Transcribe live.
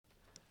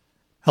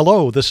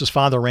Hello, this is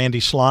Father Randy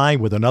Sly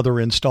with another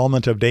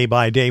installment of Day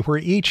by Day, where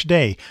each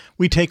day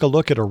we take a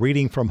look at a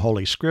reading from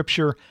Holy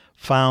Scripture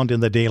found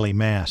in the daily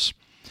Mass.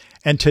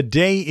 And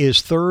today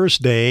is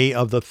Thursday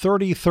of the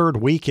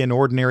 33rd week in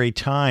Ordinary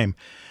Time.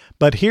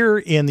 But here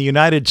in the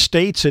United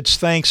States, it's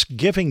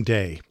Thanksgiving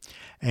Day.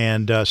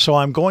 And so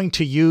I'm going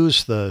to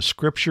use the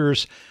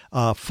Scriptures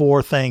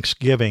for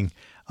Thanksgiving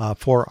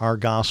for our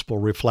Gospel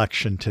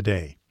reflection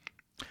today.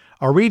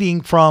 Our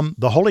reading from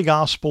the Holy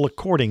Gospel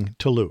according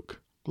to Luke.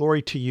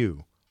 Glory to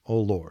you, O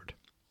Lord.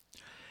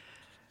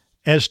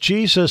 As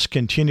Jesus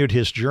continued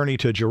his journey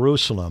to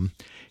Jerusalem,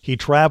 he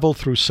traveled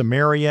through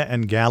Samaria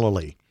and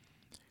Galilee.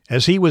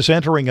 As he was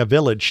entering a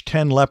village,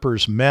 10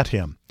 lepers met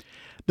him.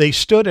 They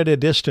stood at a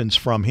distance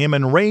from him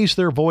and raised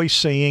their voice,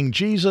 saying,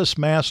 "Jesus,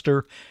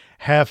 Master,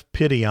 have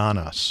pity on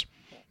us."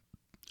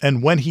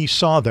 And when he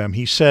saw them,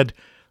 he said,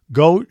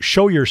 "Go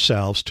show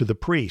yourselves to the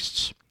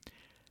priests."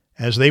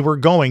 As they were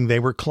going, they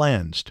were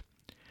cleansed.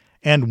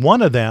 And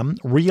one of them,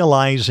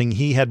 realizing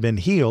he had been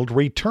healed,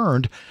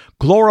 returned,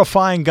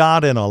 glorifying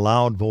God in a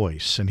loud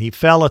voice. And he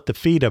fell at the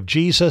feet of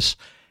Jesus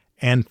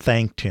and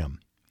thanked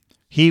him.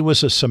 He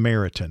was a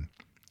Samaritan.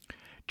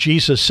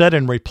 Jesus said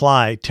in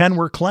reply, 10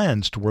 were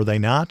cleansed, were they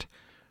not?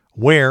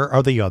 Where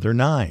are the other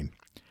 9?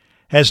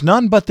 Has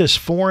none but this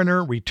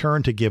foreigner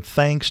returned to give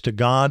thanks to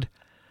God?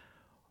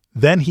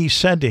 Then he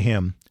said to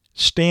him,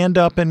 "Stand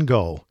up and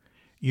go.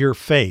 Your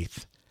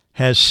faith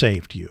has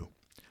saved you."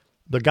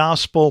 The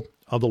Gospel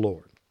of the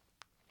Lord.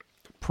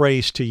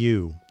 Praise to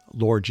you,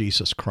 Lord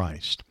Jesus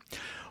Christ.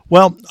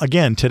 Well,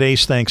 again,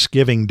 today's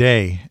Thanksgiving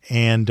Day,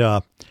 and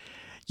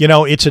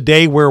it's a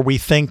day where we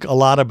think a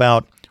lot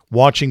about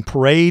watching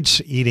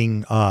parades,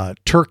 eating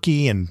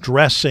turkey and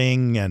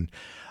dressing, and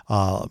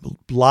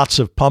lots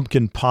of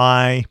pumpkin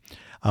pie.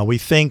 We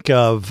think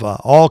of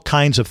all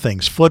kinds of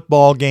things,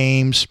 football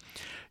games.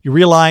 You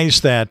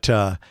realize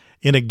that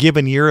in a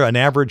given year, an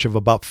average of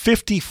about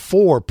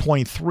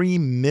 54.3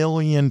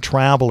 million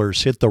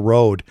travelers hit the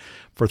road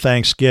for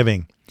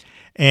Thanksgiving.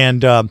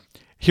 And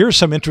here's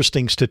some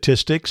interesting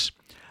statistics.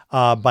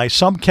 By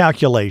some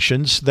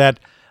calculations, that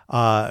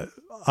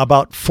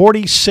about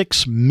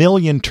 46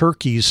 million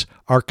turkeys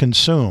are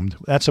consumed.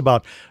 That's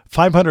about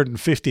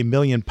 550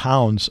 million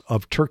pounds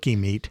of turkey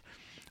meat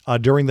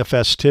during the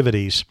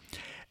festivities.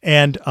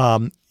 And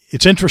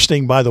it's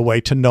interesting, by the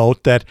way, to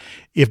note that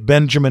if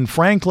Benjamin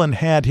Franklin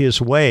had his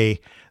way,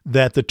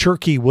 that the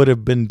turkey would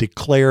have been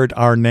declared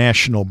our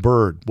national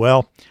bird.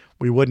 Well,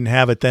 we wouldn't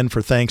have it then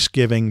for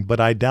Thanksgiving,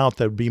 but I doubt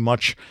there would be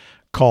much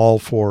call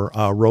for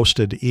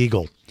roasted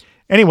eagle.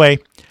 Anyway,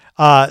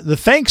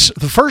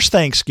 the first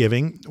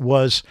Thanksgiving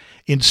was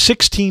in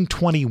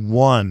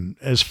 1621,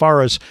 as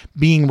far as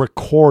being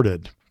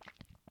recorded.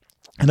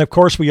 And of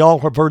course, we all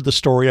have heard the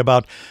story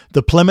about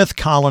the Plymouth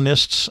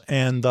colonists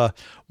and the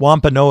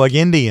Wampanoag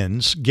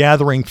Indians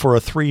gathering for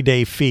a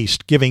 3-day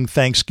feast, giving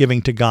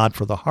thanksgiving to God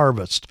for the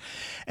harvest.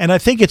 And I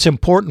think it's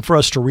important for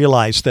us to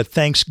realize that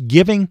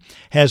Thanksgiving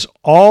has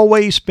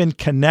always been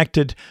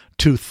connected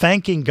to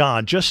thanking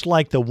God, just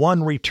like the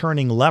one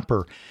returning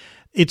leper.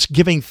 It's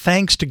giving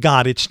thanks to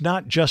God. It's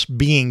not just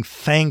being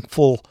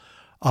thankful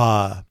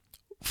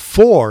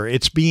for,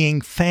 it's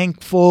being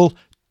thankful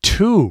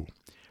to.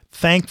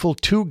 Thankful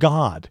to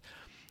God.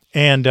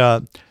 And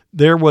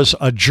there was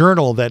a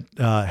journal that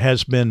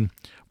has been,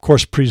 of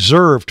course,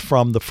 preserved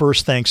from the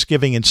first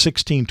Thanksgiving in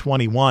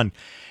 1621.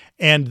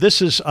 And this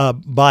is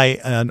by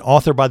an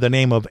author by the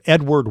name of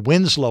Edward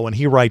Winslow, and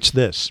he writes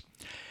this: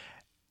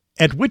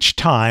 "At which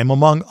time,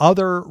 among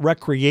other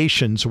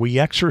recreations, we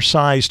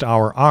exercised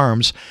our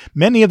arms,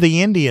 many of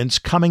the Indians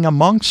coming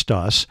amongst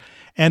us,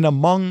 and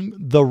among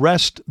the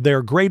rest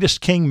their greatest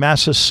king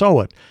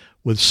Massasoit,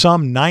 with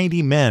some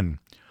 90 men,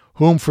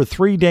 whom for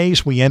 3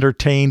 days we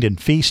entertained and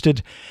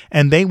feasted,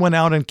 and they went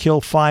out and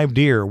killed 5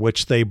 deer,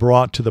 which they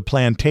brought to the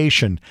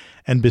plantation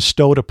and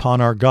bestowed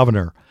upon our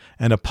governor,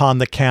 and upon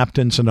the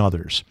captains and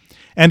others.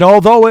 And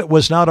although it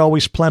was not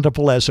always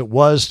plentiful as it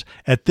was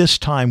at this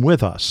time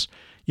with us,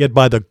 yet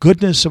by the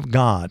goodness of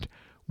God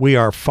we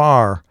are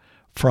far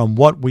from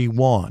what we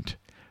want,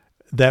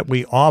 that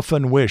we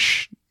often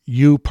wish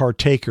you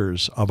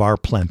partakers of our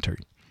plenty.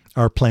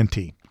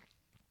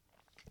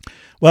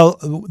 Well,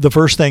 the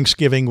first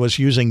Thanksgiving was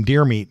using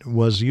deer meat,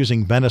 was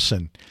using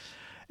venison.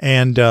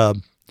 And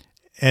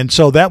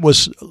so that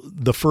was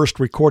the first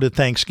recorded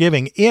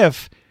Thanksgiving.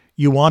 If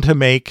you want to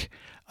make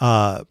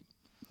the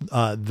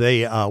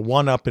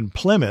one up in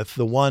Plymouth,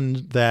 the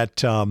one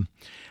that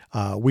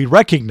we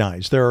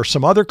recognize, there are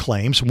some other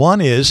claims.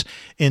 One is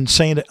in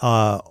St.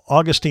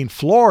 Augustine,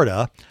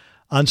 Florida,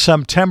 on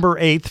September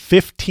 8th,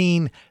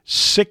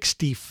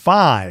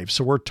 1565.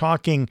 So we're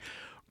talking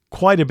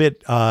quite a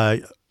bit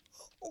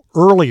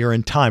earlier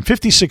in time,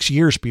 56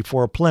 years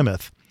before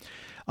Plymouth.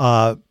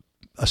 A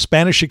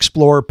Spanish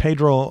explorer,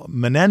 Pedro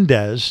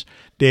Menendez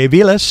de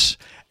Aviles,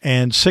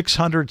 and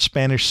 600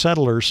 Spanish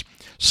settlers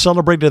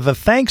celebrated a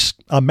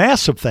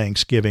massive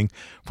Thanksgiving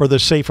for the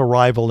safe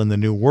arrival in the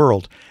New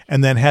World,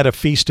 and then had a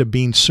feast of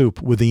bean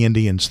soup with the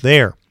Indians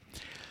there.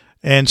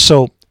 And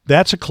so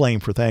that's a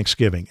claim for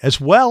Thanksgiving, as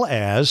well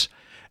as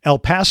El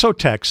Paso,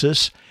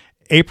 Texas,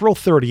 April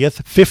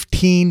 30th,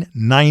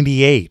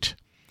 1598.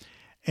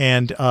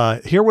 And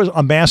here was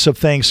a Mass of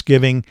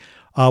Thanksgiving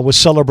was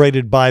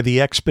celebrated by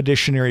the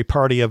expeditionary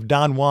party of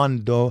Don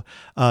Juan de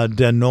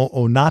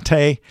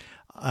Onate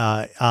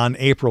on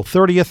April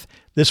 30th.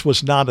 This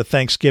was not a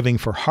Thanksgiving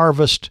for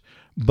harvest,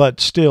 but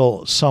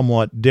still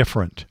somewhat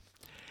different.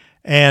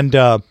 And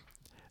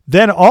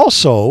then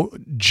also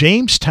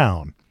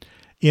Jamestown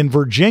in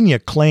Virginia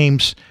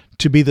claims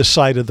to be the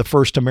site of the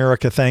first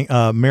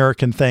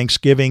American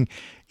Thanksgiving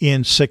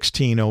in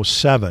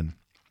 1607.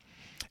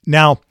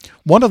 Now,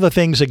 one of the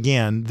things,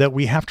 again, that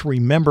we have to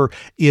remember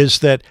is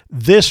that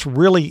this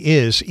really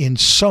is, in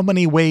so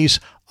many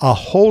ways, a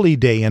holy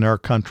day in our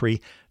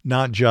country,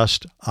 not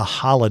just a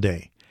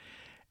holiday.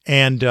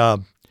 And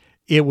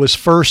it was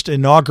first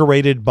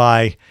inaugurated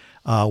by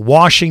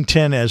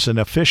Washington as an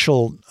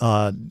official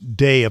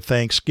day of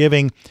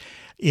Thanksgiving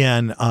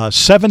in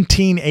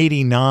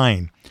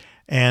 1789.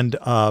 And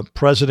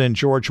President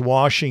George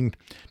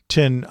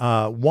Washington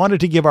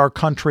wanted to give our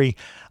country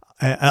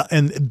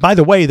and by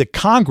the way, the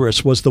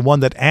Congress was the one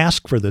that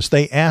asked for this.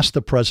 They asked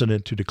the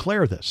president to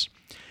declare this.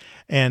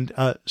 And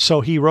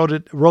so he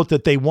wrote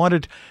that they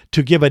wanted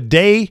to give a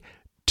day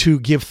to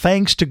give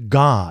thanks to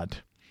God.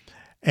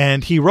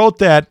 And he wrote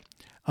that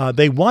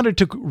they wanted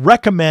to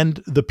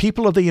recommend the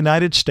people of the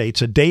United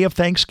States a day of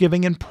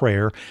thanksgiving and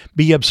prayer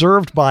be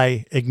observed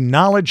by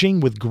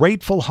acknowledging with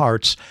grateful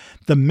hearts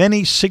the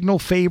many signal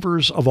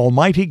favors of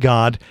Almighty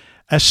God,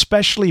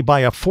 especially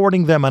by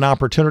affording them an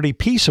opportunity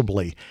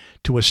peaceably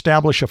to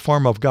establish a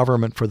form of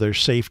government for their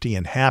safety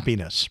and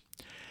happiness.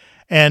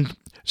 And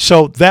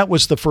so that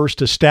was the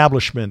first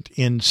establishment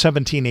in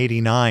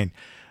 1789,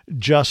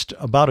 just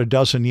about a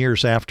dozen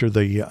years after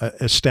the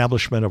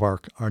establishment of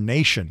our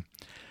nation.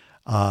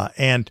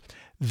 And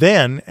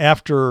then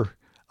after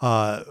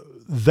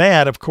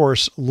that, of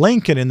course,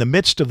 Lincoln, in the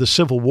midst of the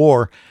Civil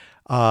War,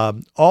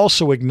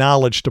 also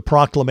acknowledged a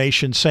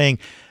proclamation saying,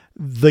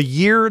 "The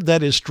year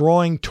that is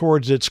drawing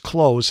towards its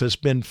close has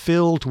been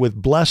filled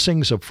with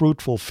blessings of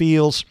fruitful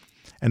fields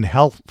and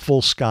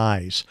healthful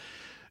skies.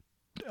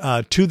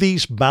 To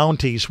these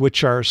bounties,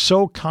 which are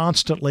so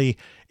constantly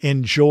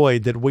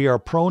enjoyed that we are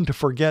prone to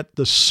forget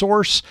the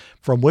source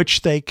from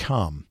which they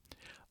come,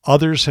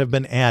 others have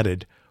been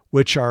added,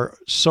 which are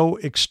so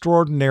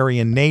extraordinary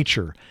in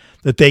nature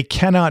that they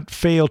cannot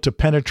fail to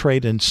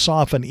penetrate and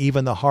soften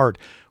even the heart,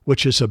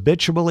 which is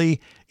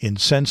habitually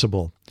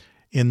insensible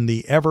in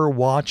the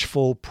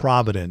ever-watchful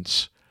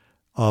providence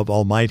of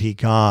Almighty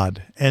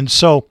God." And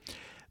so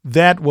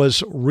that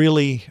was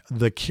really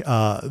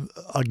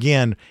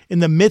again, in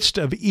the midst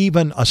of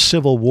even a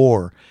civil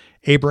war,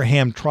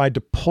 Abraham tried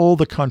to pull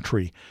the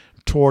country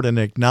toward an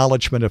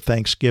acknowledgement of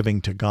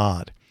thanksgiving to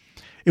God.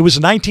 It was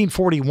in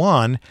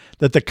 1941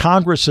 that the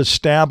Congress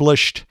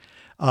established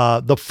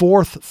the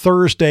fourth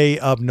Thursday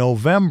of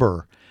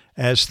November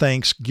as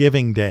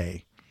Thanksgiving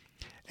Day.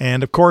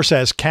 And of course,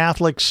 as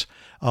Catholics,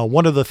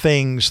 one of the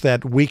things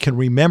that we can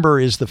remember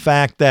is the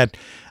fact that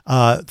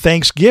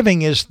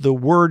Thanksgiving is the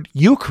word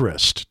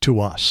Eucharist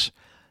to us.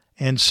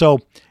 And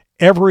so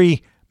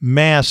every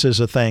Mass is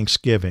a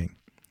Thanksgiving.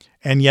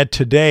 And yet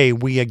today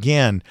we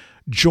again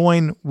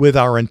join with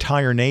our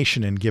entire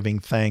nation in giving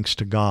thanks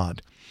to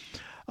God.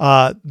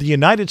 The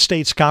United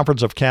States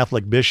Conference of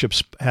Catholic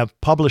Bishops have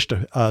published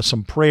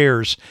some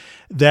prayers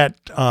that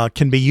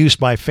can be used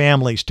by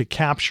families to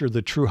capture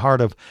the true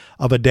heart of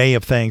a day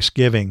of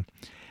Thanksgiving.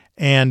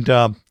 And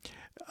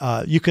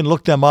you can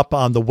look them up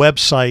on the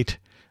website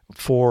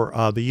for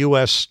the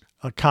U.S.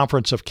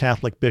 Conference of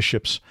Catholic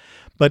Bishops.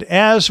 But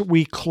as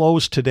we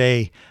close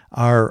today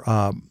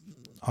our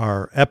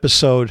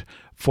episode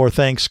for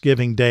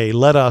Thanksgiving Day,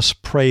 let us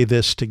pray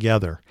this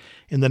together.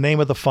 In the name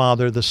of the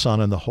Father, the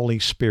Son, and the Holy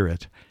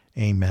Spirit.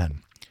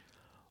 Amen.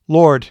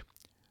 Lord,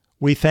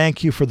 we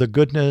thank you for the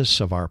goodness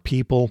of our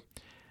people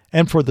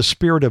and for the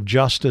spirit of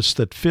justice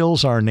that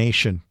fills our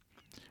nation.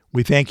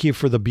 We thank you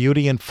for the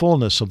beauty and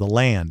fullness of the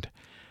land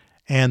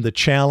and the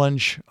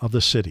challenge of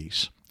the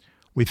cities.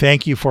 We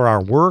thank you for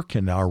our work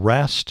and our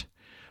rest,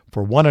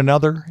 for one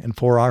another and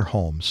for our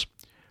homes.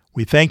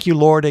 We thank you,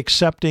 Lord,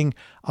 accepting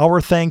our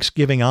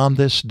thanksgiving on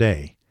this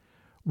day.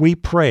 We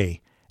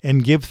pray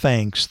and give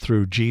thanks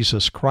through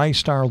Jesus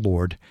Christ our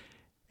Lord.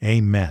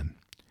 Amen.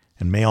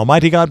 And may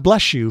Almighty God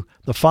bless you,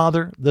 the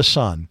Father, the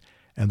Son,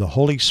 and the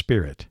Holy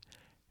Spirit.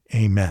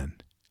 Amen.